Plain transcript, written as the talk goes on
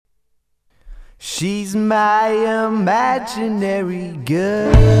She's my imaginary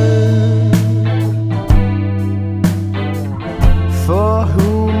girl, for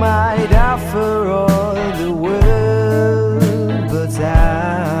whom I'd offer all the world. But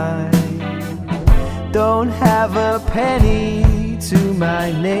I don't have a penny to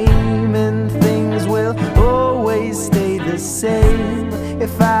my name, and things will always stay the same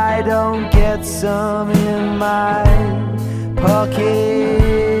if I don't get some in my pocket.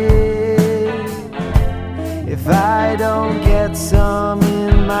 If I don't get some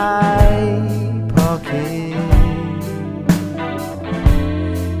in my pocket.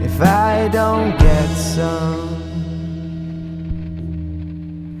 If I don't get some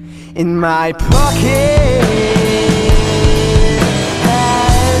in my pocket.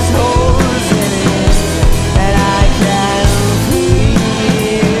 Has holes in it, and I can feel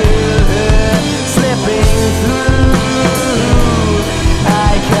her slipping through.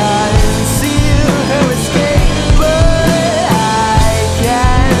 I can't seal her escape, but I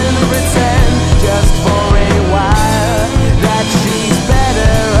can pretend just for a while that she's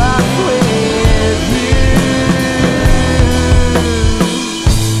better off with you.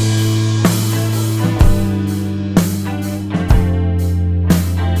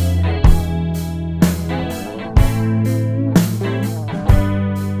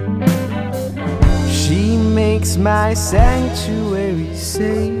 She makes my sanctuary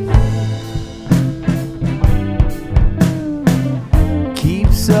safe,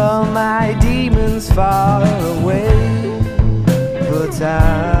 keeps all my demons far away. But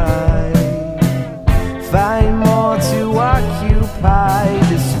I find more to occupy.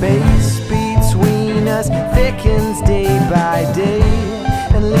 The space between us thickens day by day,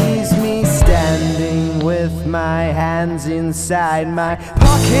 and leaves me standing with my hands inside my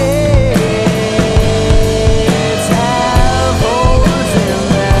pockets. Have hope.